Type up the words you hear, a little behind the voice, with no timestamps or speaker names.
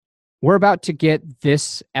We're about to get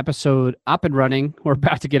this episode up and running. We're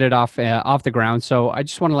about to get it off the ground. So I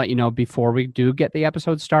just want to let you know before we do get the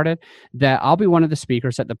episode started that I'll be one of the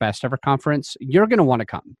speakers at the Best Ever Conference. You're going to want to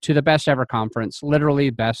come to the Best Ever Conference, literally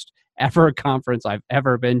best ever conference I've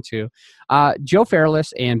ever been to. Joe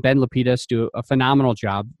Fairless and Ben Lapidus do a phenomenal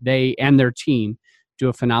job. They and their team do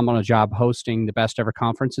a phenomenal job hosting the Best Ever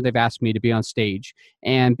Conference, and they've asked me to be on stage.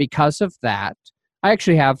 And because of that, I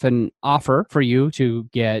actually have an offer for you to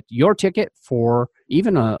get your ticket for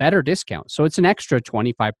even a better discount. So it's an extra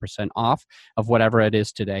 25% off of whatever it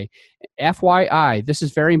is today. FYI, this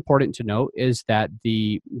is very important to note, is that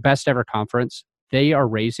the Best Ever Conference, they are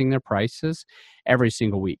raising their prices every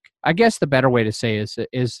single week. I guess the better way to say is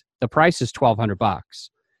the price is $1,200.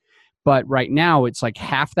 But right now it's like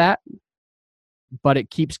half that, but it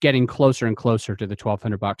keeps getting closer and closer to the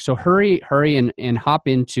 $1,200. So hurry and hop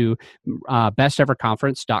into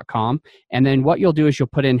besteverconference.com. And then what you'll do is you'll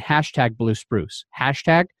put in hashtag Blue Spruce.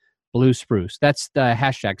 Hashtag Blue Spruce. That's the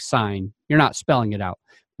hashtag sign. You're not spelling it out.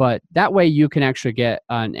 But that way you can actually get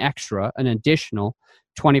an additional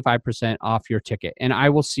 25% off your ticket. And I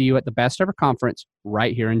will see you at the Best Ever Conference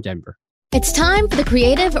right here in Denver. It's time for the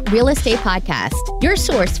Creative Real Estate Podcast, your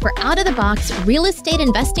source for out-of-the-box real estate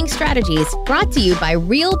investing strategies, brought to you by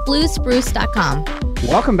realbluespruce.com.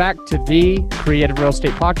 Welcome back to the Creative Real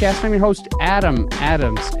Estate Podcast. I'm your host, Adam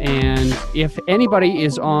Adams. And if anybody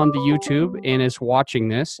is on the YouTube and is watching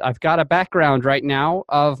this, I've got a background right now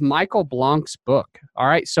of Michael Blank's book. All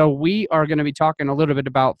right, so we are going to be talking a little bit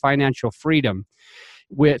about financial freedom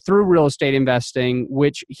through real estate investing,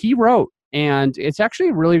 which he wrote. And it's actually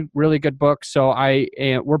a really, really good book. So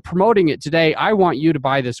we're promoting it today. I want you to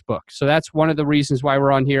buy this book. So that's one of the reasons why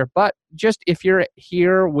we're on here. But just if you're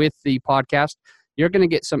here with the podcast, you're going to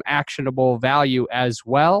get some actionable value as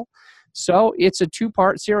well. So it's a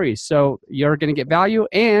two-part series. So you're going to get value,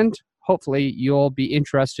 and hopefully you'll be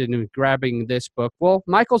interested in grabbing this book. Well,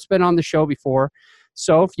 Michael's been on the show before.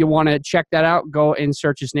 So if you want to check that out, go and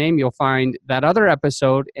search his name. You'll find that other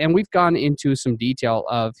episode. And we've gone into some detail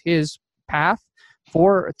of his path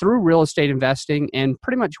through real estate investing and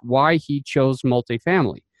pretty much why he chose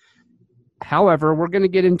multifamily. However, we're going to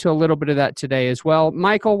get into a little bit of that today as well.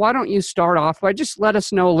 Michael, why don't you start off by just let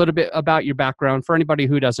us know a little bit about your background for anybody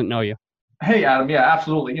who doesn't know you. Hey, Adam. Yeah,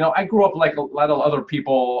 absolutely. I grew up like a lot of other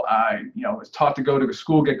people. Was taught to go to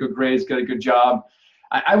school, get good grades, get a good job.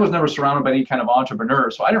 I was never surrounded by any kind of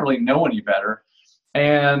entrepreneur, so I didn't really know any better.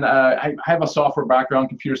 And I have a software background,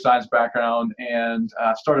 computer science background, and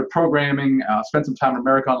started programming, spent some time in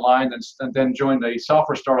America Online, and then joined a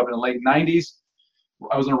software startup in the late 90s.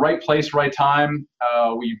 I was in the right place, right time.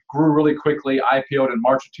 We grew really quickly, IPO'd in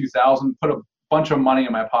March of 2000, put a bunch of money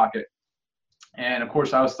in my pocket. And of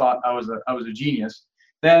course, I thought I was a genius.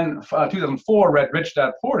 Then 2004, read Rich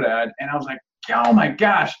Dad, Poor Dad, and I was like, oh my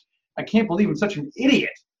gosh, I can't believe I'm such an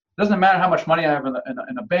idiot. Doesn't matter how much money I have in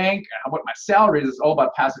the bank, what my salary is. It's all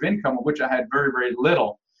about passive income, of which I had very, very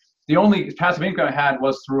little. The only passive income I had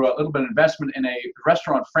was through a little bit of investment in a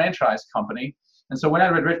restaurant franchise company. And so when I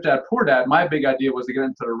read Rich Dad, Poor Dad, my big idea was to get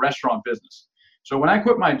into the restaurant business. So when I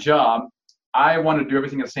quit my job, I wanted to do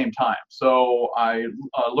everything at the same time. So I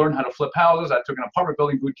learned how to flip houses. I took an apartment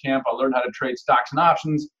building boot camp. I learned how to trade stocks and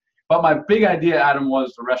options. But my big idea, Adam,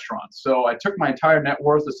 was the restaurant. So I took my entire net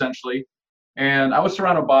worth, essentially, and I was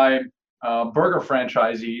surrounded by burger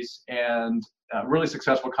franchisees and really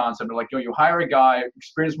successful concept. They're like, you hire a guy,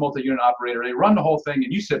 experienced multi-unit operator, they run the whole thing,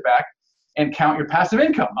 and you sit back and count your passive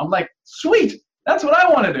income. I'm like, sweet, that's what I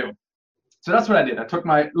want to do. So that's what I did. I took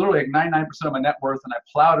literally 99% of my net worth and I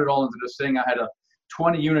plowed it all into this thing. I had a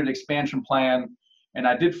 20-unit expansion plan, and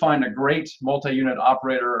I did find a great multi-unit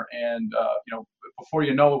operator. And before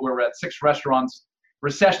you know it, we were at 6 restaurants.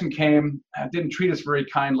 Recession came, didn't treat us very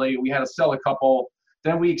kindly. We had to sell a couple.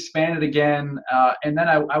 Then we expanded again. And then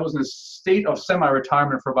I was in a state of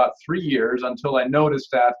semi-retirement for about 3 years until I noticed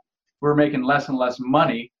that we were making less and less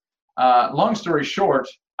money. Long story short,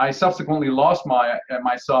 I subsequently lost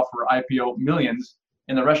myself for IPO millions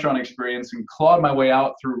in the restaurant experience and clawed my way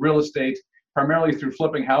out through real estate, primarily through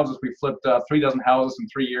flipping houses. We flipped 3 dozen houses in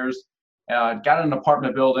 3 years. Got in an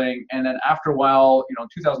apartment building, and then after a while, in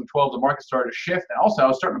 2012, the market started to shift, and also I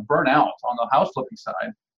was starting to burn out on the house flipping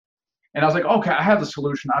side. And I was like, okay, I have the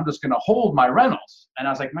solution. I'm just going to hold my rentals. And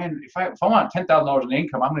I was like, man, if I want $10,000 in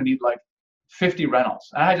income, I'm going to need like 50 rentals.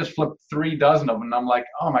 And I just flipped 3 dozen of them, and I'm like,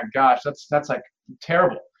 oh my gosh, that's like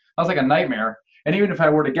terrible. That was like a nightmare. And even if I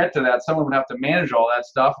were to get to that, someone would have to manage all that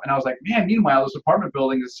stuff. And I was like, man, meanwhile, this apartment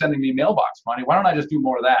building is sending me mailbox money. Why don't I just do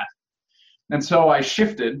more of that? And so I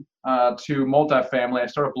shifted to multifamily. I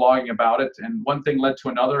started blogging about it, and one thing led to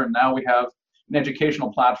another. And now we have an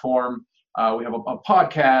educational platform. We have a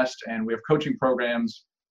podcast, and we have coaching programs,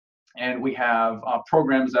 and we have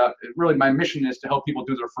programs that really my mission is to help people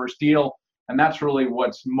do their first deal. And that's really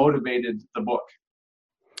what's motivated the book.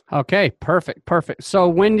 Okay, perfect. So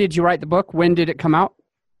when did you write the book? When did it come out?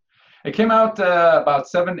 It came out about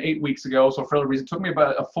 7-8 weeks ago. So for a reason, it took me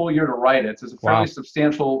about a full year to write it. It's a fairly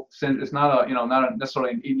substantial. It's not not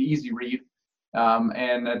necessarily an easy read,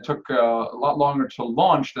 and it took a lot longer to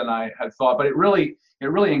launch than I had thought. But it really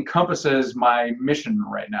encompasses my mission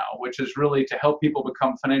right now, which is really to help people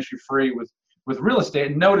become financially free with real estate.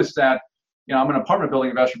 And notice that I'm an apartment building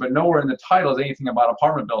investor, but nowhere in the title is anything about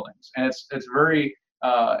apartment buildings, and it's very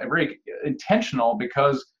intentional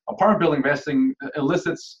because apartment building investing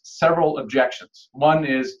elicits several objections. One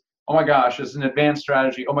is, oh my gosh, it's an advanced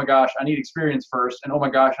strategy. Oh my gosh, I need experience first. And oh my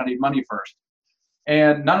gosh, I need money first.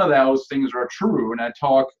 And none of those things are true. And I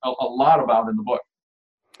talk a lot about in the book.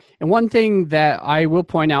 And one thing that I will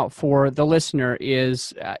point out for the listener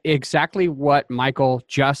is exactly what Michael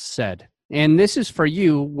just said. And this is for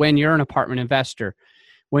you when you're an apartment investor.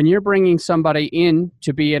 When you're bringing somebody in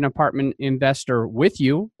to be an apartment investor with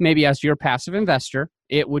you, maybe as your passive investor,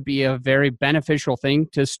 it would be a very beneficial thing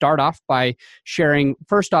to start off by sharing,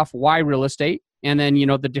 first off, why real estate, and then,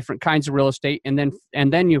 the different kinds of real estate, and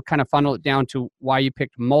then you kind of funnel it down to why you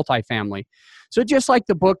picked multifamily. So just like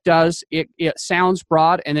the book does, it sounds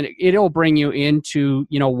broad, and then it'll bring you into,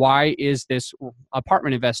 why is this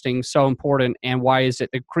apartment investing so important, and why is it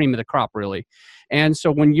the cream of the crop, really? And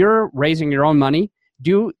so when you're raising your own money,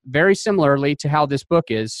 do very similarly to how this book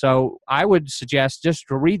is. So I would suggest just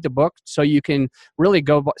to read the book so you can really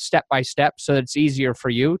go step by step so that it's easier for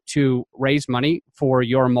you to raise money for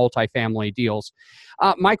your multifamily deals.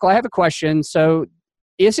 Michael, I have a question. So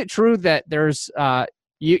is it true that there's,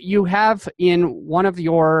 you have in one of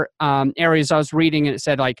your areas I was reading, and it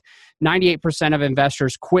said like 98% of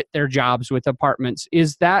investors quit their jobs with apartments.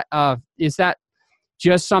 Is that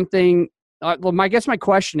just something, well, I guess my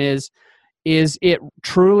question is it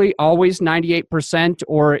truly always 98%,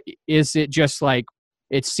 or is it just like,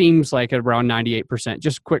 it seems like around 98%?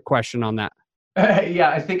 Just a quick question on that. Yeah,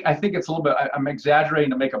 I think it's a little bit, I'm exaggerating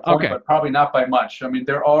to make a point, but probably not by much. I mean,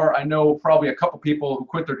 I know probably a couple people who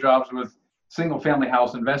quit their jobs with single family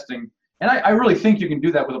house investing. And I really think you can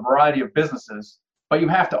do that with a variety of businesses, but you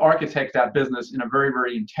have to architect that business in a very,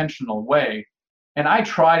 very intentional way. And I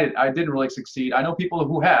tried it. I didn't really succeed. I know people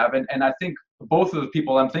who have, and I think both of the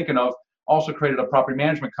people I'm thinking of also created a property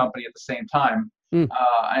management company at the same time. And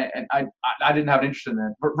I didn't have an interest in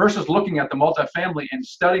that. Versus looking at the multifamily and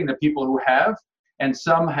studying the people who have, and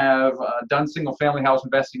some have done single family house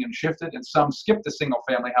investing and shifted, and some skipped the single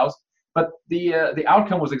family house, but the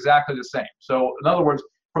outcome was exactly the same. So in other words,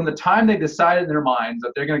 from the time they decided in their minds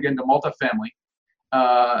that they're going to get into multifamily,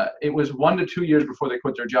 it was 1 to 2 years before they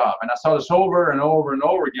quit their job. And I saw this over and over and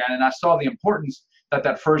over again, and I saw the importance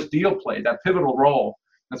that first deal played, that pivotal role.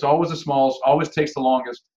 It's always the smallest, always takes the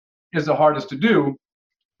longest, is the hardest to do.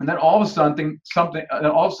 And then all of a sudden,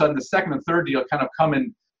 the second and third deal kind of come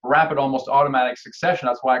in rapid, almost automatic succession.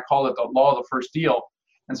 That's why I call it the law of the first deal.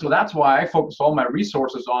 And so that's why I focus all my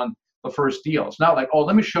resources on the first deal. It's not like, oh,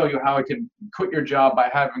 let me show you how I can quit your job by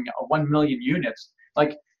having 1 million units.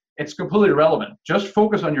 Like, it's completely irrelevant. Just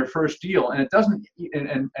focus on your first deal. And it doesn't,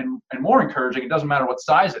 and more encouraging, it doesn't matter what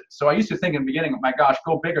size it is. So I used to think in the beginning, my gosh,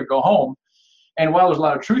 go big or go home. And while there's a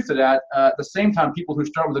lot of truth to that, at the same time, people who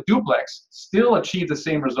start with a duplex still achieve the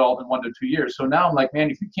same result in 1 to 2 years. So now I'm like, man,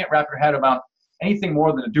 if you can't wrap your head around anything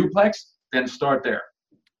more than a duplex, then start there.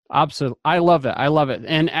 Absolutely. I love it. I love it.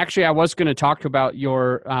 And actually, I was going to talk about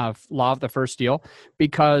your law of the first deal,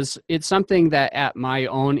 because it's something that at my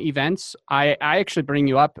own events, I actually bring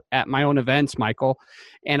you up at my own events, Michael.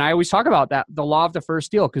 And I always talk about that, the law of the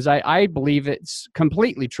first deal, because I believe it's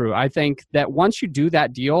completely true. I think that once you do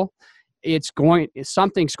that deal,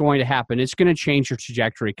 something's going to happen. It's going to change your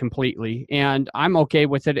trajectory completely. And I'm okay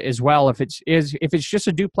with it as well. If it's just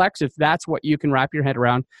a duplex, if that's what you can wrap your head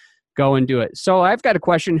around, go and do it. So I've got a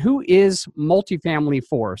question. Who is multifamily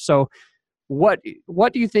for? So what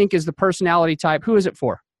do you think is the personality type? Who is it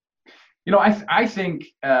for? I think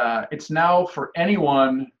it's now for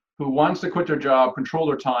anyone who wants to quit their job, control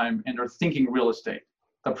their time, and are thinking real estate.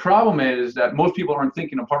 The problem is that most people aren't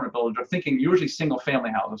thinking apartment buildings, they're thinking usually single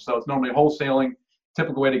family houses. So it's normally wholesaling,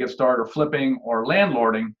 typical way to get started, or flipping or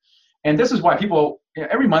landlording. And this is why people,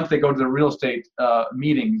 every month they go to the real estate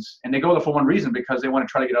meetings, and they go there for one reason, because they want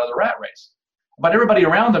to try to get out of the rat race. But everybody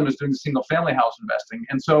around them is doing single family house investing.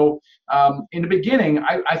 And so in the beginning,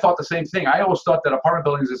 I thought the same thing. I always thought that apartment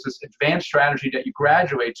buildings is this advanced strategy that you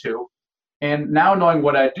graduate to. And now knowing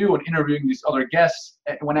what I do and interviewing these other guests,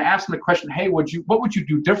 when I ask them the question, hey, what would you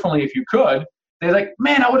do differently if you could? They're like,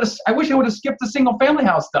 man, I wish I would have skipped the single family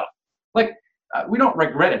house stuff. Like, we don't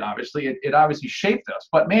regret it, obviously. It obviously shaped us.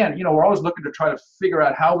 But man, we're always looking to try to figure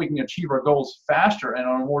out how we can achieve our goals faster and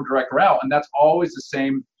on a more direct route. And that's always the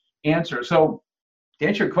same answer. So to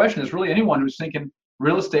answer your question, is really anyone who's thinking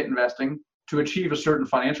real estate investing to achieve a certain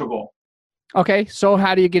financial goal. Okay, so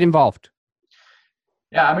how do you get involved?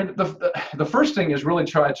 Yeah, I mean, the first thing is really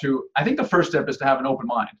I think the first step is to have an open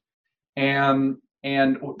mind.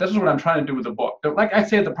 And this is what I'm trying to do with the book. Like I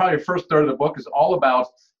said, probably the first third of the book is all about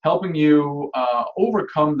helping you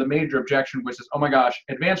overcome the major objection, which is, oh my gosh,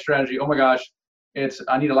 advanced strategy, oh my gosh,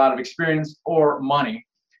 I need a lot of experience or money.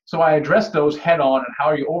 So I address those head on and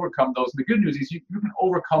how you overcome those. The good news is you can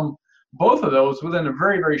overcome both of those within a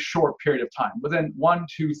very, very short period of time. Within 1,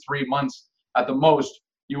 2, 3 months at the most,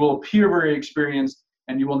 you will appear very experienced,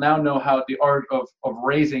 and you will now know how the art of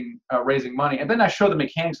raising money. And then I show the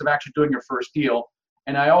mechanics of actually doing your first deal.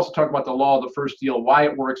 And I also talk about the law of the first deal, why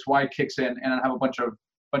it works, why it kicks in, and I have a bunch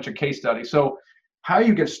of case studies. So how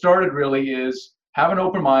you get started really is have an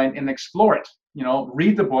open mind and explore it.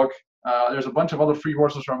 Read the book. There's a bunch of other free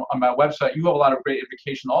resources on my website. You have a lot of great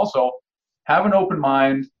education also. Have an open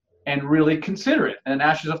mind and really consider it, and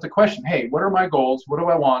ask yourself the question, hey, what are my goals? What do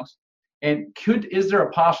I want? And is there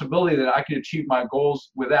a possibility that I can achieve my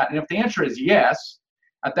goals with that? And if the answer is yes,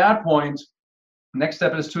 at that point, the next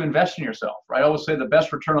step is to invest in yourself, right? I always say the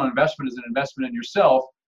best return on investment is an investment in yourself.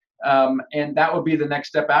 And that would be the next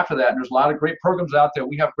step after that. And there's a lot of great programs out there.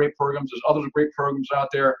 We have great programs. There's other great programs out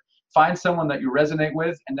there. Find someone that you resonate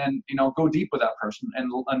with, and then, go deep with that person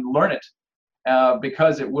and learn it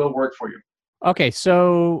because it will work for you. Okay.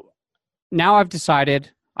 So now I've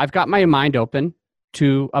decided I've got my mind open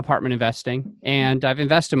to apartment investing, and I've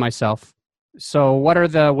invested myself. So what are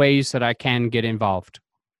the ways that I can get involved?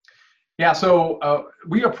 Yeah, so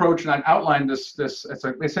we approach, and I outlined this it's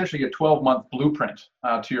essentially a 12-month blueprint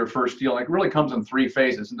to your first deal. And it really comes in 3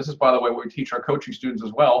 phases. And this is, by the way, what we teach our coaching students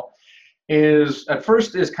as well. At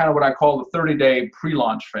first is kind of what I call the 30-day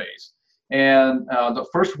pre-launch phase. And the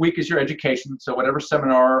first week is your education. So whatever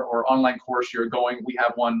seminar or online course you're going, we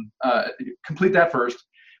have one, complete that first.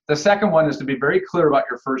 The second one is to be very clear about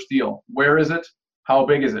your first deal. Where is it? How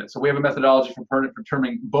big is it? So we have a methodology for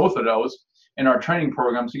determining both of those in our training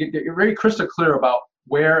programs. You get very crystal clear about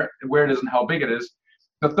where it is and how big it is.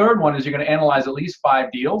 The third one is you're going to analyze at least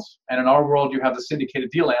 5 deals. And in our world, you have the syndicated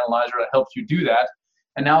deal analyzer that helps you do that.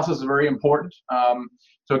 Analysis is very important.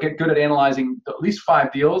 So get good at analyzing at least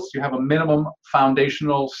 5 deals. You have a minimum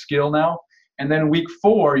foundational skill now. And then week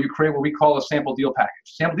 4, you create what we call a sample deal package.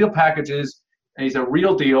 Sample deal package is a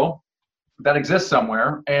real deal that exists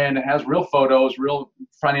somewhere, and it has real photos, real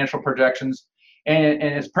financial projections. And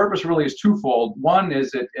its purpose really is twofold. One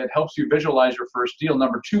is it helps you visualize your first deal.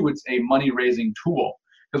 Number 2, it's a money-raising tool.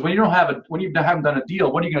 Because when you haven't done a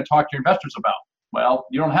deal, what are you going to talk to your investors about? Well,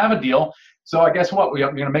 you don't have a deal, so I guess what?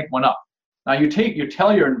 You're going to make one up. Now you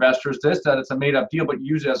tell your investors that it's a made-up deal, but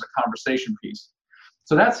use it as a conversation piece.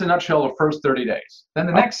 So that's in a nutshell the first 30 days. Then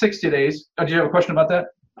the next 60 days. Do you have a question about that?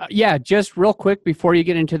 Yeah, just real quick before you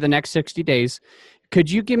get into the next 60 days, could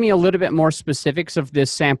you give me a little bit more specifics of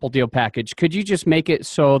this sample deal package? Could you just make it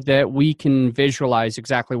so that we can visualize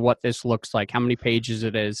exactly what this looks like, how many pages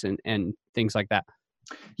it is, and things like that?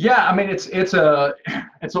 Yeah, I mean it's a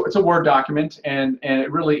Word document, and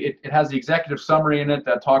it really has the executive summary in it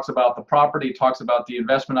that talks about the property, talks about the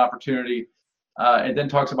investment opportunity, and then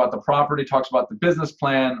talks about the property, talks about the business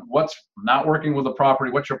plan, what's not working with the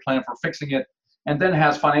property, what's your plan for fixing it. And then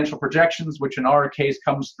has financial projections, which in our case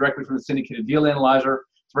comes directly from the syndicated deal analyzer.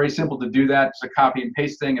 It's very simple to do that. It's a copy and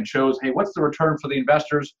paste thing. It shows, hey, what's the return for the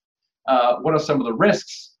investors? What are some of the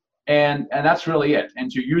risks? And that's really it. And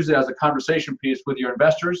to use it as a conversation piece with your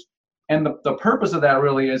investors. And the purpose of that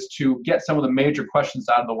really is to get some of the major questions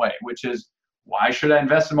out of the way, which is, why should I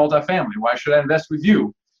invest in multifamily? Why should I invest with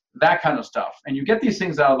you? That kind of stuff. And you get these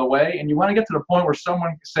things out of the way, and you want to get to the point where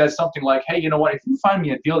someone says something like, hey, you know what, if you find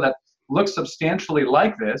me a deal that looks substantially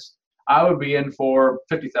like this, I would be in for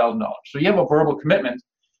 $50,000. So you have a verbal commitment.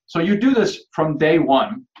 So you do this from day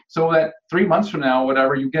one, so that 3 months from now,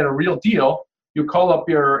 whatever, you get a real deal. You call up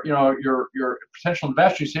your potential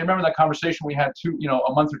investor. You say, remember that conversation we had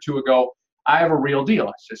a month or 2 ago? I have a real deal.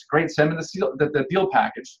 It's just great. Send me the deal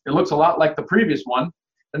package. It looks a lot like the previous one.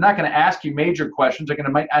 They're not going to ask you major questions. They're going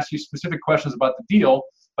to might ask you specific questions about the deal.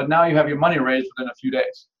 But now you have your money raised within a few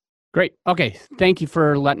days. Great. Okay. Thank you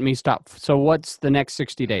for letting me stop. So what's the next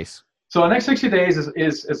 60 days? So the next 60 days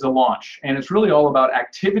is the launch. And it's really all about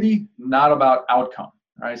activity, not about outcome.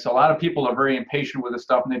 right? So a lot of people are very impatient with this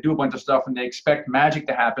stuff, and they do a bunch of stuff, and they expect magic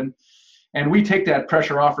to happen. And we take that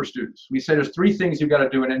pressure off for students. We say there's 3 things you've got to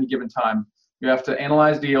do at any given time. You have to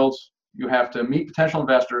analyze deals, you have to meet potential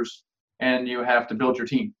investors, and you have to build your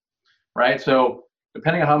team, right? So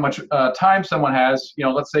depending on how much time someone has,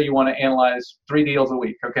 let's say you want to analyze 3 deals a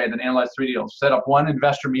week. Okay, then analyze 3 deals. Set up 1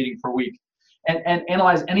 investor meeting per week. And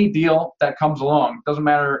analyze any deal that comes along. Doesn't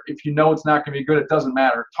matter if you know it's not going to be good, it doesn't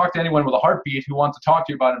matter. Talk to anyone with a heartbeat who wants to talk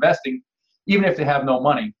to you about investing, even if they have no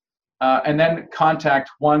money. And then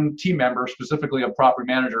contact 1 team member, specifically a property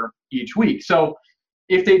manager, each week. So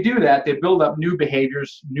if they do that, they build up new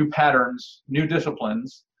behaviors, new patterns, new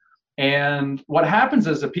disciplines. And what happens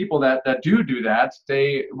is the people that do that,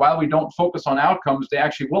 while we don't focus on outcomes, they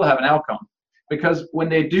actually will have an outcome. Because when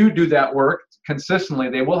they do that work consistently,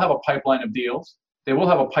 they will have a pipeline of deals, they will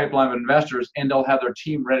have a pipeline of investors, and they'll have their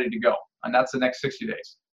team ready to go. And that's the next 60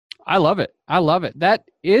 days. I love it. That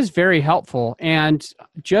is very helpful. And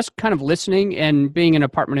just kind of listening and being an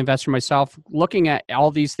apartment investor myself, looking at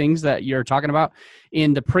all these things that you're talking about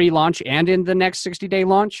in the pre-launch and in the next 60-day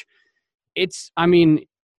launch,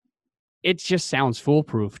 it just sounds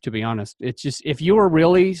foolproof, to be honest. It's just, if you are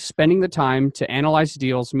really spending the time to analyze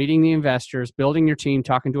deals, meeting the investors, building your team,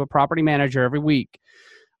 talking to a property manager every week,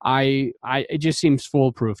 it just seems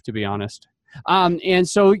foolproof, to be honest. And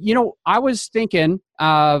so, I was thinking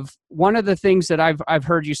of one of the things that I've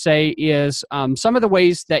heard you say is some of the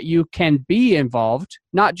ways that you can be involved,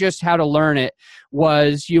 not just how to learn it,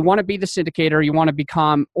 was you want to be the syndicator, you want to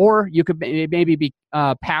become, or you could maybe be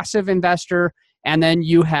a passive investor, and then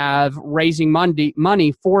you have raising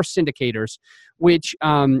money for syndicators, which,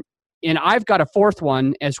 and I've got a 4th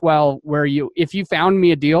one as well, where if you found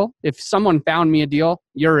me a deal, if someone found me a deal,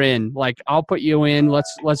 you're in. Like, I'll put you in.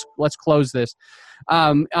 Let's close this.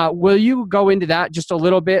 Will you go into that just a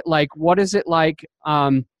little bit? Like, what is it like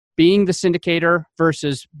being the syndicator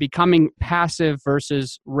versus becoming passive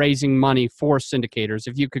versus raising money for syndicators?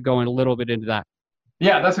 If you could go in a little bit into that.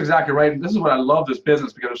 Yeah, that's exactly right. This is what I love this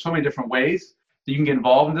business, because there's so many different ways that you can get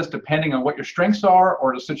involved in this depending on what your strengths are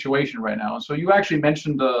or the situation right now. And so you actually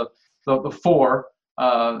mentioned the 4.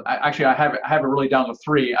 I have it really down to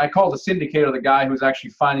 3. I call the syndicator the guy who's actually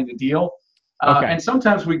finding the deal. Okay. And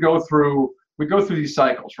sometimes we go through these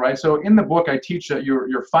cycles, right? So in the book, I teach that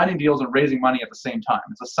you're finding deals and raising money at the same time.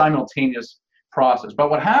 It's a simultaneous process. But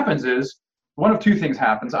what happens is one of 2 things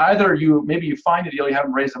happens. Either maybe you find a deal, you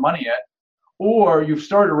haven't raised the money yet, or you've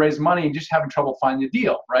started to raise money and just having trouble finding a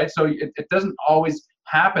deal, right? So it doesn't always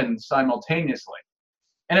happen simultaneously.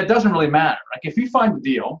 And it doesn't really matter. Like, if you find the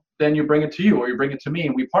deal, then you bring it to you, or you bring it to me,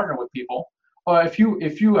 and we partner with people. Or if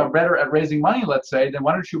you are better at raising money, let's say, then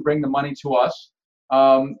why don't you bring the money to us,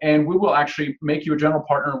 and we will actually make you a general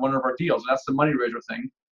partner in one of our deals. That's the money raiser thing.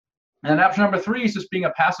 And option number 3 is just being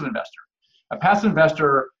a passive investor. A passive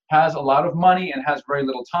investor has a lot of money and has very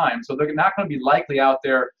little time, so they're not going to be likely out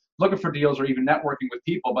there looking for deals or even networking with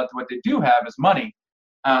people. But what they do have is money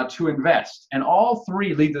to invest. And all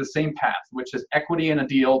 3 lead to the same path, which is equity in a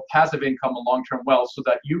deal, passive income, and long-term wealth, so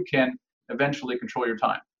that you can eventually control your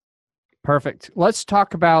time. Perfect. Let's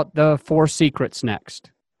talk about the 4 secrets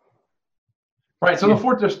next. Right. So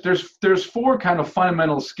there's 4 kind of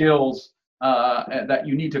fundamental skills that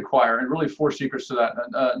you need to acquire, and really 4 secrets to that.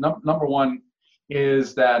 Number 1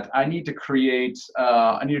 is that I need to create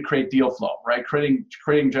deal flow, right? Creating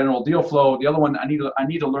general deal flow. The other one, I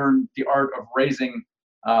need to learn the art of raising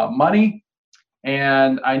money,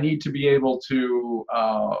 and I need to be able to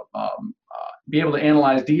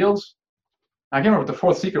analyze deals. I can't remember what the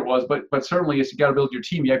 4th secret was, but certainly is you got to build your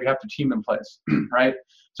team. You have to team in place, right?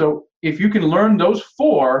 So if you can learn those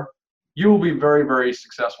 4, you will be very, very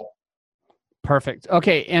successful. Perfect.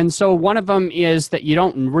 Okay, and so one of them is that you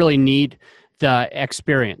don't really need the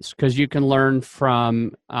experience, because you can learn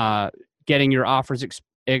from getting your offers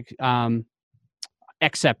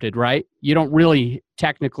accepted, right? You don't really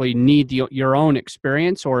technically need your own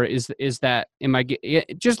experience, or is that,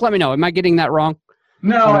 just let me know. Am I getting that wrong?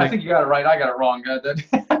 No, I think you got it right. I got it wrong. Okay.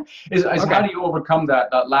 How do you overcome that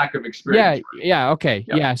lack of experience? Yeah. Okay.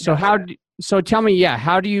 Yeah. So tell me,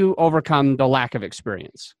 how do you overcome the lack of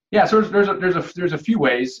experience? Yeah. So there's a few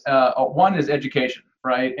ways. One is education,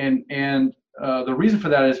 right? And the reason for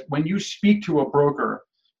that is when you speak to a broker,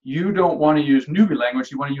 you don't want to use newbie language.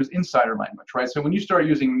 You want to use insider language, right? So when you start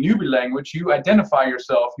using newbie language, you self-identify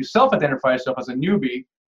yourself as a newbie.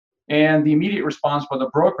 And the immediate response by the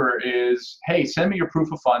broker is, hey, send me your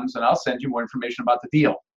proof of funds and I'll send you more information about the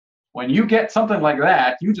deal. When you get something like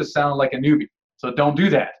that, you just sound like a newbie. So don't do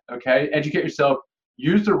that, okay? Educate yourself,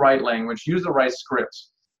 use the right language, use the right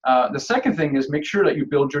scripts. The second thing is make sure that you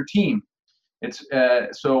build your team. It's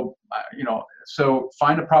so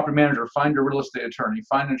find a property manager, find a real estate attorney,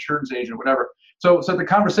 find an insurance agent, whatever. So the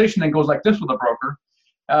conversation then goes like this with a broker.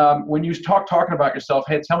 When you talking about yourself,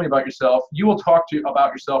 hey, tell me about yourself. You will talk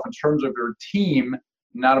about yourself in terms of your team,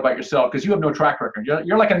 not about yourself, because you have no track record.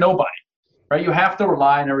 You're like a nobody, right? You have to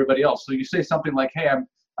rely on everybody else. So you say something like, hey,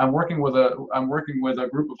 I'm working with a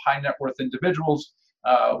group of high net worth individuals.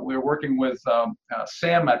 We're working with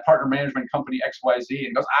Sam at Partner Management Company XYZ,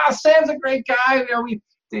 and goes, Sam's a great guy.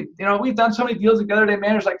 We've done so many deals together. They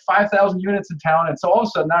manage like 5,000 units in town, and so all of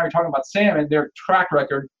a sudden now you're talking about Sam and their track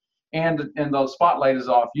record, and the spotlight is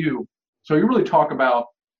off you. So you really talk about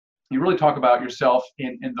yourself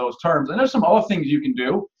in those terms. And there's some other things you can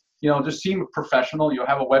do. Just seem professional. You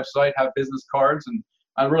have a website, have business cards, and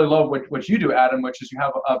I really love what you do, Adam, which is you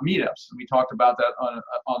have meetups. And we talked about that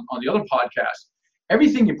on the other podcast.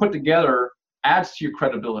 Everything you put together adds to your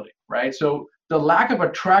credibility, right? So the lack of a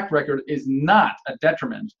track record is not a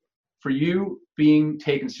detriment for you being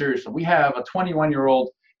taken seriously. We have a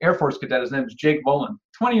 21-year-old Air Force cadet. His name is Jake Boland,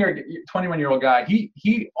 21-year-old guy.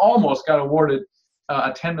 He almost got awarded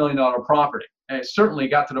a $10 million property. And it certainly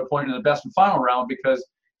got to the point in the best and final round because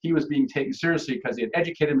he was being taken seriously because he had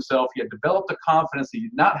educated himself. He had developed the confidence he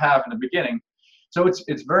did not have in the beginning. So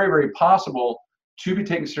it's very, very possible to be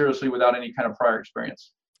taken seriously without any kind of prior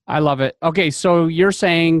experience. I love it. Okay, so you're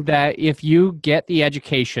saying that if you get the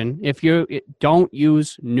education, if you don't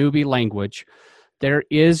use newbie language, there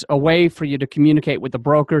is a way for you to communicate with the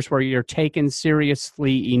brokers where you're taken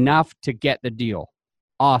seriously enough to get the deal.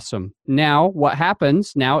 Awesome. Now, what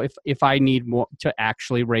happens now if I need more to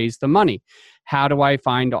actually raise the money? How do I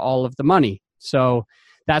find all of the money? So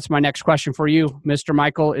that's my next question for you, Mr.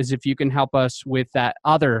 Michael, is if you can help us with that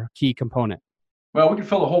other key component. Well, we could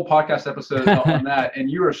fill a whole podcast episode on that,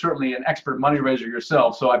 and you are certainly an expert money raiser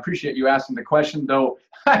yourself, so I appreciate you asking the question, though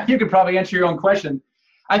you could probably answer your own question.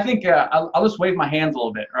 I think I'll just wave my hands a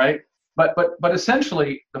little bit, right? But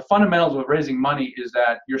essentially, the fundamentals of raising money is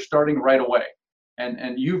that you're starting right away,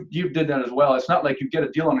 and you did that as well. It's not like you get a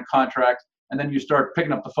deal on a contract, and then you start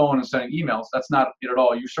picking up the phone and sending emails. That's not it at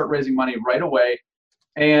all. You start raising money right away,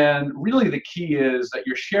 and really the key is that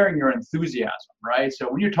you're sharing your enthusiasm, right?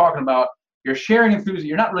 So when you're talking about you're sharing enthusiasm.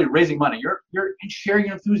 You're not really raising money. You're sharing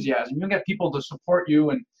your enthusiasm. You get people to support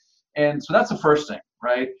you, and so that's the first thing,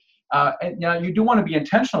 right? And you do want to be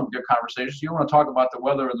intentional with your conversations. You don't want to talk about the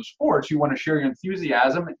weather or the sports. You want to share your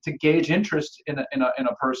enthusiasm to gauge interest in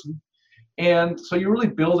a person, and so you're really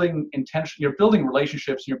building intention. You're building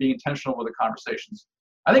relationships. And you're being intentional with the conversations.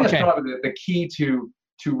 I think that's probably the key to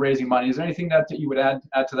raising money. Is there anything that you would add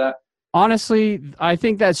to that? Honestly, I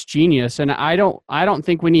think that's genius, and I don't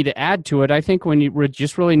think we need to add to it. I think we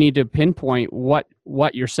just really need to pinpoint what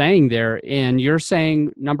you're saying there. And you're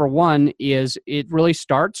saying number one is it really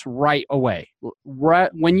starts right away.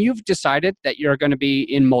 Right when you've decided that you're going to be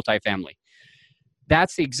in multifamily,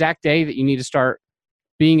 that's the exact day that you need to start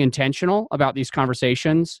being intentional about these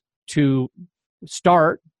conversations to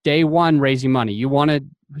start day one raising money. You want to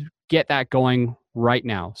get that going right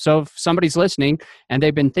now. So if somebody's listening and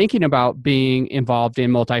they've been thinking about being involved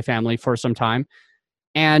in multifamily for some time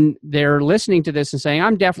and they're listening to this and saying,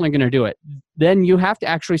 I'm definitely going to do it, then you have to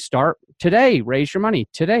actually start today, raise your money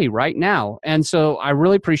today, right now. And so I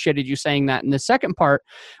really appreciated you saying that. And the second part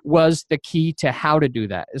was the key to how to do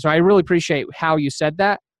that. So I really appreciate how you said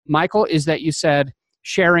that, Michael, is that you said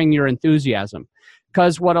sharing your enthusiasm.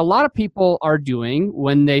 Because what a lot of people are doing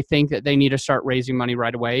when they think that they need to start raising money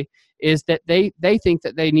right away is that they think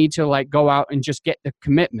that they need to like go out and just get the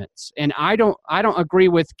commitments. And I don't agree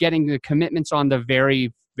with getting the commitments on the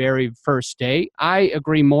very, very first day. I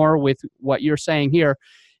agree more with what you're saying here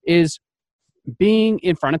is being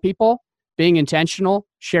in front of people, being intentional,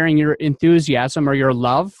 sharing your enthusiasm or your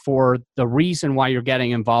love for the reason why you're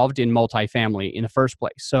getting involved in multifamily in the first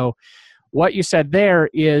place. So what you said there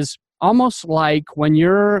is almost like when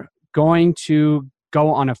you're going to go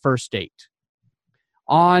on a first date.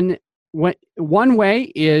 One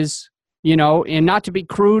way is, and not to be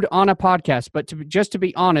crude on a podcast, but just to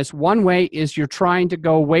be honest, one way is you're trying to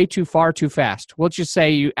go way too far too fast. We'll just say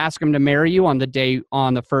you ask them to marry you on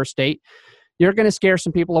the first date. You're going to scare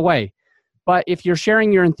some people away. But if you're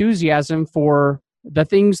sharing your enthusiasm for the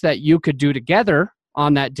things that you could do together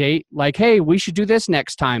on that date, like, hey, we should do this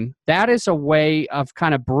next time. That is a way of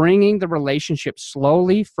kind of bringing the relationship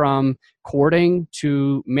slowly from courting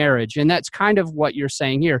to marriage. And that's kind of what you're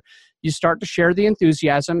saying here. You start to share the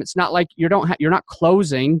enthusiasm. It's not like you're not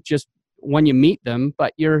closing just when you meet them,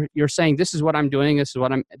 but you're saying, this is what I'm doing. This is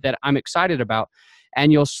what I'm excited about.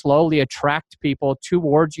 And you'll slowly attract people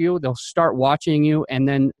towards you. They'll start watching you. And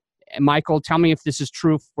then Michael, tell me if this is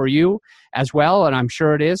true for you as well, and I'm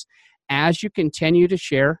sure it is. As you continue to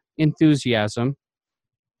share enthusiasm,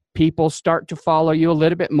 people start to follow you a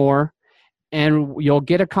little bit more, and you'll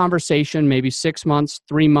get a conversation maybe 6 months,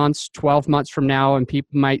 3 months, 12 months from now, and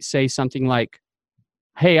people might say something like,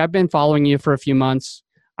 hey, I've been following you for a few months.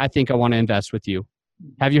 I think I want to invest with you.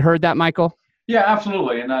 Have you heard that, Michael? Yeah,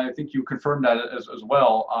 absolutely. And I think you confirmed that as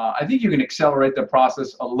well. I think you can accelerate the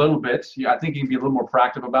process a little bit. I think you can be a little more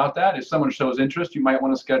proactive about that. If someone shows interest, you might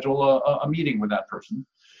want to schedule a meeting with that person.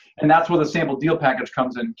 And that's where the sample deal package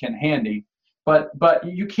comes in handy. But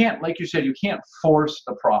you can't, like you said, you can't force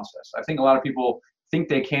the process. I think a lot of people think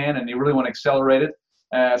they can, and they really want to accelerate it.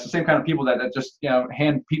 It's the same kind of people that just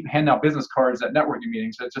hand out business cards at networking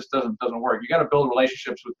meetings. It just doesn't work. You got to build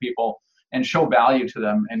relationships with people and show value to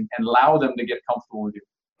them and allow them to get comfortable with you.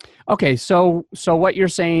 Okay, so what you're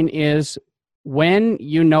saying is when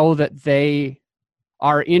you know that they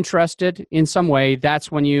are interested in some way,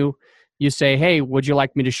 that's when you say, hey, would you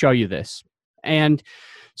like me to show you this? And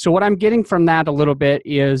so what I'm getting from that a little bit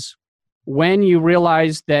is when you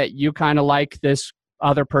realize that you kind of like this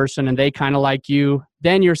other person and they kind of like you,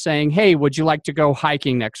 then you're saying, hey, would you like to go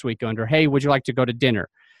hiking next weekend? Or, hey, would you like to go to dinner?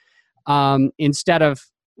 Instead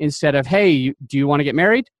of, hey, do you want to get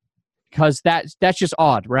married? Because that's just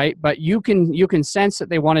odd, right? But you can sense that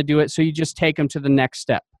they want to do it, so you just take them to the next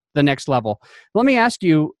step, the next level. Let me ask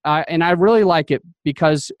you, and I really like it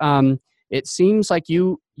because it seems like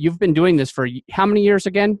you've been doing this for how many years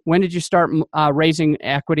again? When did you start raising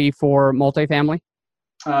equity for multifamily?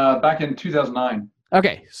 Back in 2009.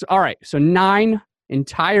 Okay, so all right, so 9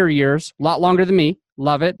 entire years, a lot longer than me.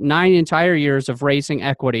 Love it. 9 entire years of raising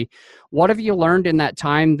equity. What have you learned in that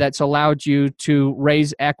time that's allowed you to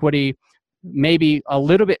raise equity maybe a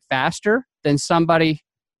little bit faster than somebody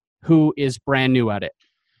who is brand new at it?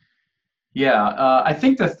 Yeah, I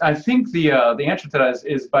think the answer to that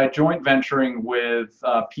is by joint venturing with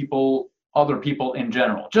other people in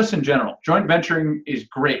general. Just in general, joint venturing is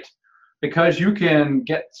great because you can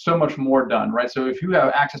get so much more done, right? So if you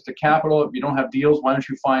have access to capital, if you don't have deals, why don't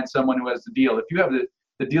you find someone who has the deal? If you have the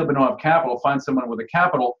deal but don't have capital, find someone with the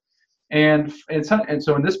capital. And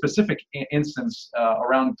so in this specific instance,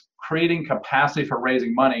 around creating capacity for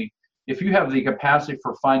raising money, if you have the capacity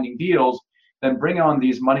for finding deals, then bring on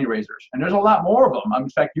these money raisers. And there's a lot more of them.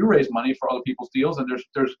 In fact, you raise money for other people's deals, and there's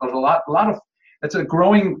a lot of, it's a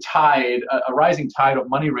growing tide, a rising tide of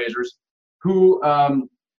money raisers who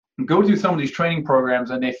go through some of these training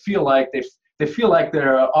programs, and they feel like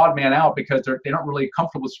they're an odd man out because they're not really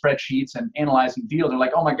comfortable with spreadsheets and analyzing deals. They're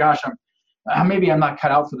like, oh my gosh, maybe I'm not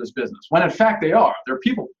cut out for this business. When in fact they are. They're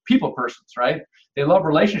people persons, right? They love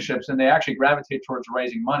relationships, and they actually gravitate towards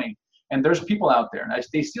raising money. And there's people out there, and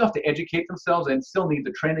they still have to educate themselves and still need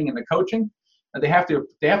the training and the coaching. They have to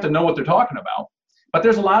know what they're talking about. But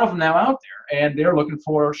there's a lot of them now out there, and they're looking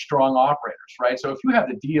for strong operators, right? So if you have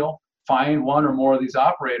the deal, find one or more of these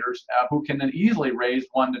operators who can then easily raise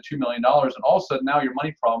 $1 to $2 million, and all of a sudden now your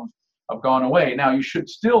money problems have gone away. Now you should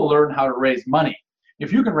still learn how to raise money.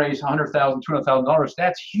 If you can raise $100,000, $200,000,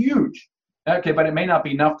 that's huge. Okay, but it may not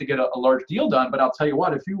be enough to get a large deal done. But I'll tell you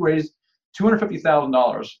what, if you raise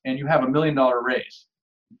 $250,000 and you have $1 million raise,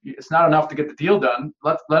 it's not enough to get the deal done.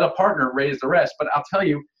 Let a partner raise the rest. But I'll tell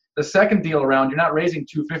you, the second deal around, you're not raising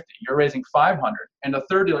 250, you're raising 500, and the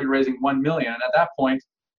third deal you're raising 1 million. And at that point,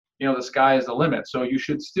 the sky is the limit. So you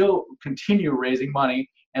should still continue raising money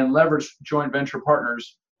and leverage joint venture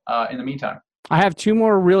partners in the meantime. I have 2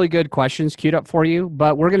 more really good questions queued up for you,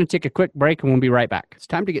 but we're going to take a quick break and we'll be right back. It's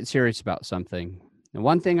time to get serious about something. And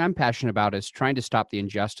one thing I'm passionate about is trying to stop the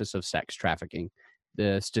injustice of sex trafficking.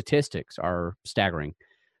 The statistics are staggering.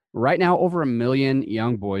 Right now, over 1 million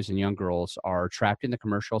young boys and young girls are trapped in the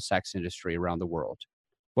commercial sex industry around the world.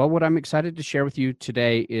 Well, what I'm excited to share with you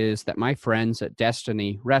today is that my friends at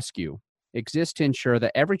Destiny Rescue exist to ensure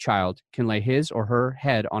that every child can lay his or her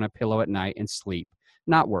head on a pillow at night and sleep,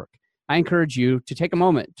 not work. I encourage you to take a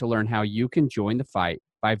moment to learn how you can join the fight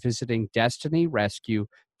by visiting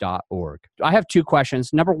destinyrescue.org. I have 2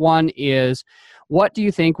 questions. Number 1 is, what do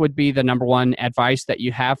you think would be the number 1 advice that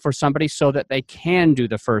you have for somebody so that they can do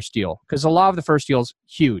the first deal? Because a lot of the first deal is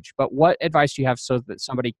huge, but what advice do you have so that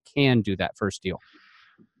somebody can do that first deal?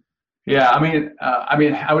 Yeah,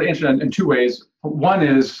 I would answer that in 2 ways. One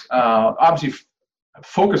is obviously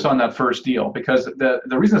focus on that first deal, because the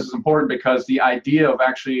reason this is important, because the idea of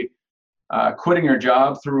actually quitting your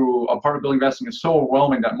job through apartment building investing is so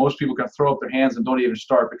overwhelming that most people can throw up their hands and don't even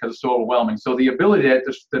start because it's so overwhelming. So the ability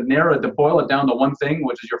to boil it down to one thing,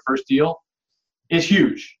 which is your first deal, is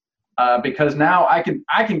huge. because now I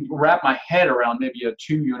can wrap my head around maybe a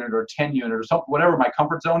 2-unit or a 10-unit or something, whatever my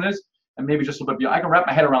comfort zone is, and maybe just a little bit beyond. I can wrap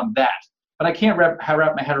my head around that, but I can't wrap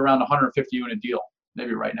my head around a 150-unit deal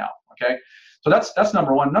maybe right now. Okay, so that's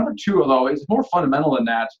number one. Number two, though, is more fundamental than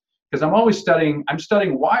that, because I'm always studying. I'm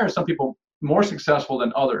studying why are some people more successful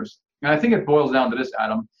than others, and I think it boils down to this,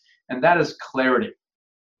 Adam, and that is clarity.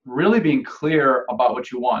 Really being clear about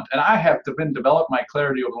what you want. And I have developed my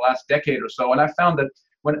clarity over the last decade or so, and I found that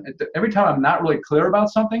every time I'm not really clear about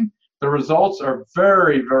something, the results are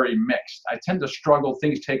very, very mixed. I tend to struggle.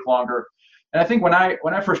 Things take longer. And I think when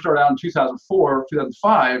I first started out in 2004,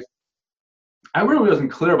 2005, I really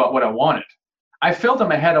wasn't clear about what I wanted. I felt in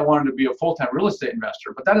my head I wanted to be a full-time real estate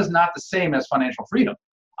investor, but that is not the same as financial freedom.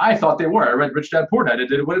 I thought they were. I read Rich Dad Poor Dad. I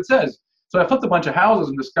did what it says. So I flipped a bunch of houses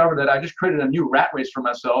and discovered that I just created a new rat race for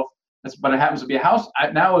myself. But it happens to be a house. I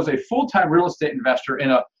now is a full-time real estate investor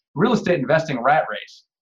in a real estate investing rat race.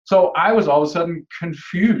 So I was all of a sudden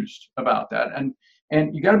confused about that.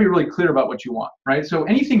 And you got to be really clear about what you want, right? So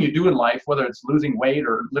anything you do in life, whether it's losing weight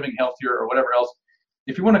or living healthier or whatever else,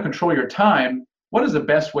 if you want to control your time, what is the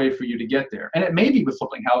best way for you to get there? And it may be with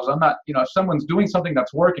flipping houses. I'm not, if someone's doing something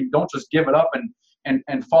that's working, don't just give it up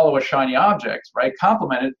and follow a shiny object, right?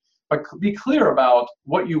 Complement it, but be clear about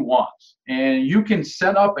what you want. And you can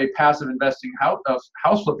set up a passive investing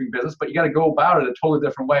house flipping business, but you got to go about it a totally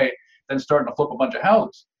different way than starting to flip a bunch of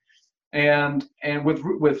houses. And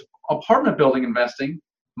with apartment building investing,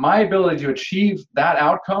 my ability to achieve that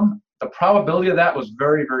outcome, the probability of that was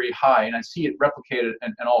very, very high. And I see it replicated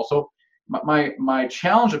and also my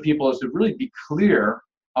challenge to people is to really be clear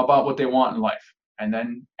about what they want in life. And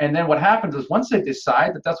then what happens is once they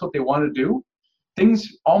decide that that's what they want to do,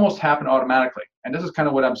 things almost happen automatically. And this is kind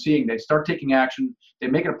of what I'm seeing. They start taking action, they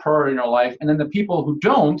make it a priority in their life. And then the people who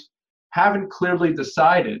haven't clearly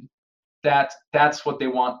decided that that's what they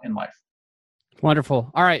want in life.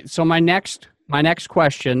 Wonderful. All right. So my next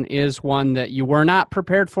question is one that you were not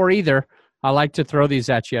prepared for either. I like to throw these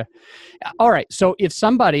at you. All right. So if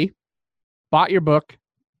somebody bought your book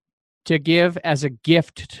to give as a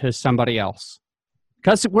gift to somebody else,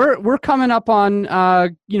 because we're coming up on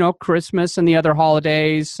Christmas and the other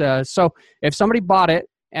holidays. So if somebody bought it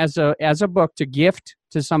as a book to gift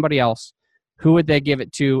to somebody else, who would they give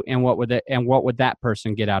it to, and what would that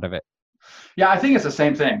person get out of it? Yeah, I think it's the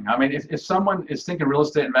same thing. I mean, if someone is thinking real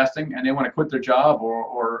estate investing and they want to quit their job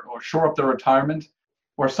or shore up their retirement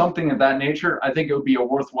or something of that nature, I think it would be a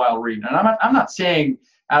worthwhile read. And I'm not saying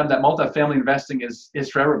out of that multifamily investing is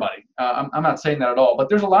for everybody. I'm not saying that at all. But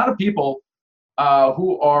there's a lot of people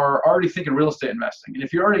who are already thinking real estate investing. And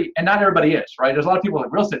if you're already, and not everybody is, right? There's a lot of people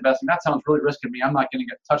like real estate investing. That sounds really risky to me. I'm not going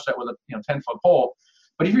to touch that with a 10-foot pole.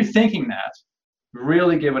 But if you're thinking that,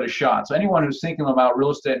 really give it a shot. So anyone who's thinking about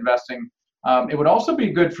real estate investing, it would also be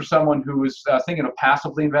good for someone who is thinking of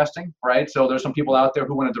passively investing, right? So there's some people out there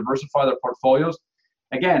who want to diversify their portfolios.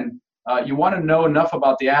 Again, you want to know enough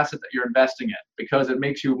about the asset that you're investing in because it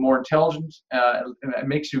makes you more intelligent. It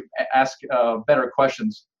makes you ask better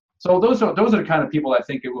questions. So those are the kind of people I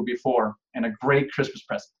think it would be for, and a great Christmas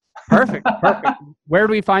present. Perfect. Where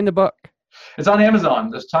do we find the book? It's on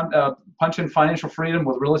Amazon. There's punch in Financial Freedom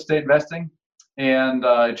with Real Estate Investing. And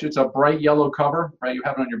it's a bright yellow cover, right? You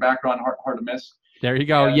have it on your background, hard to miss. There you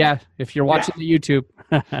go. And, if you're watching the YouTube.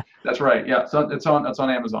 That's right. Yeah, so it's on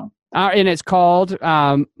Amazon. And it's called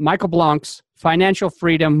Michael Blank's Financial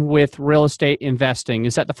Freedom with Real Estate Investing.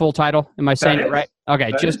 Is that the full title? Am I saying it right?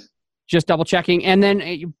 Okay, just double checking. And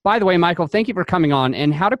then, by the way, Michael, thank you for coming on.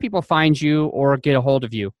 And how do people find you or get a hold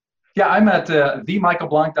of you? Yeah, I'm at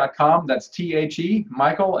themichaelblank.com. That's THE,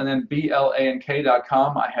 Michael, and then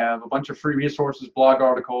BLANK.com. I have a bunch of free resources, blog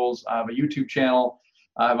articles. I have a YouTube channel.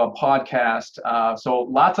 I have a podcast. So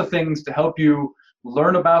lots of things to help you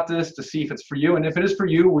learn about this, to see if it's for you. And if it is for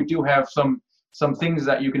you, we do have some things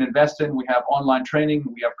that you can invest in. We have online training.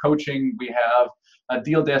 We have coaching. We have a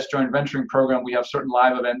Deal Desk joint venturing program. We have certain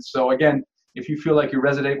live events. So again, if you feel like you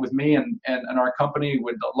resonate with me and our company,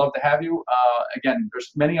 we'd love to have you. Again,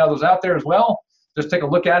 there's many others out there as well. Just take a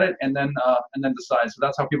look at it and then decide. So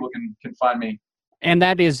that's how people can find me. And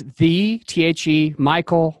that is THE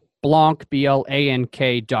Michael Blank,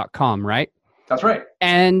 BLANK.com, right? That's right.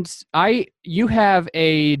 And you have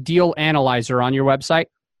a deal analyzer on your website?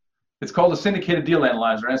 It's called a syndicated deal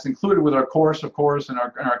analyzer, and it's included with our course, of course, and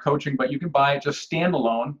our coaching, but you can buy it just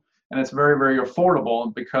standalone. And it's very, very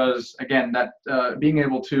affordable because, again, that being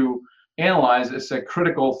able to analyze is a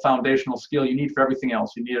critical foundational skill you need for everything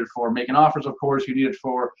else. You need it for making offers, of course. You need it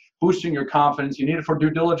for boosting your confidence. You need it for due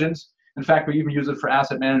diligence. In fact, we even use it for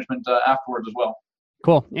asset management afterwards as well.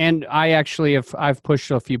 Cool. And I've pushed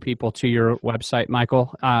a few people to your website,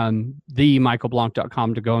 Michael,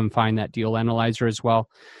 themichaelblanc.com, to go and find that deal analyzer as well.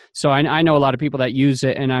 So I know a lot of people that use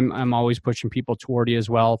it, and I'm always pushing people toward you as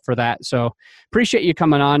well for that. So appreciate you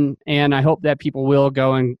coming on, and I hope that people will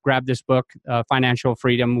go and grab this book, Financial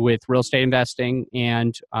Freedom with Real Estate Investing,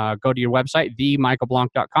 and go to your website,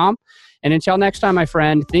 themichaelblanc.com. And until next time, my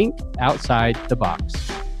friend, think outside the box.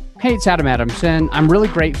 Hey, it's Adam Adams, and I'm really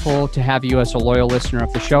grateful to have you as a loyal listener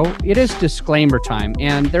of the show. It is disclaimer time,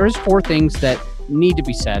 and there is 4 things that need to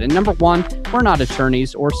be said. And number 1, we're not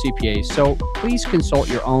attorneys or CPAs, so please consult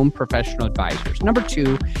your own professional advisors. Number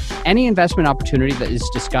 2, any investment opportunity that is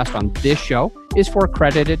discussed on this show is for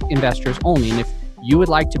accredited investors only. And if you would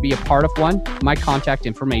like to be a part of one, my contact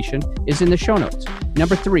information is in the show notes.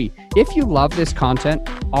 Number 3, if you love this content,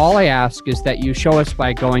 all I ask is that you show us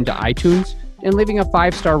by going to iTunes and leaving a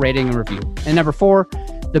 5-star rating and review. And number 4,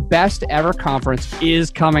 the best ever conference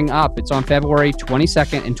is coming up. It's on February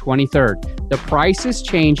 22nd and 23rd. The price is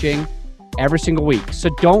changing every single week,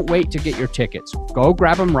 so don't wait to get your tickets. Go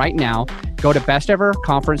grab them right now. Go to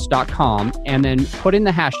besteverconference.com and then put in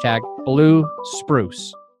the hashtag Blue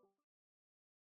Spruce.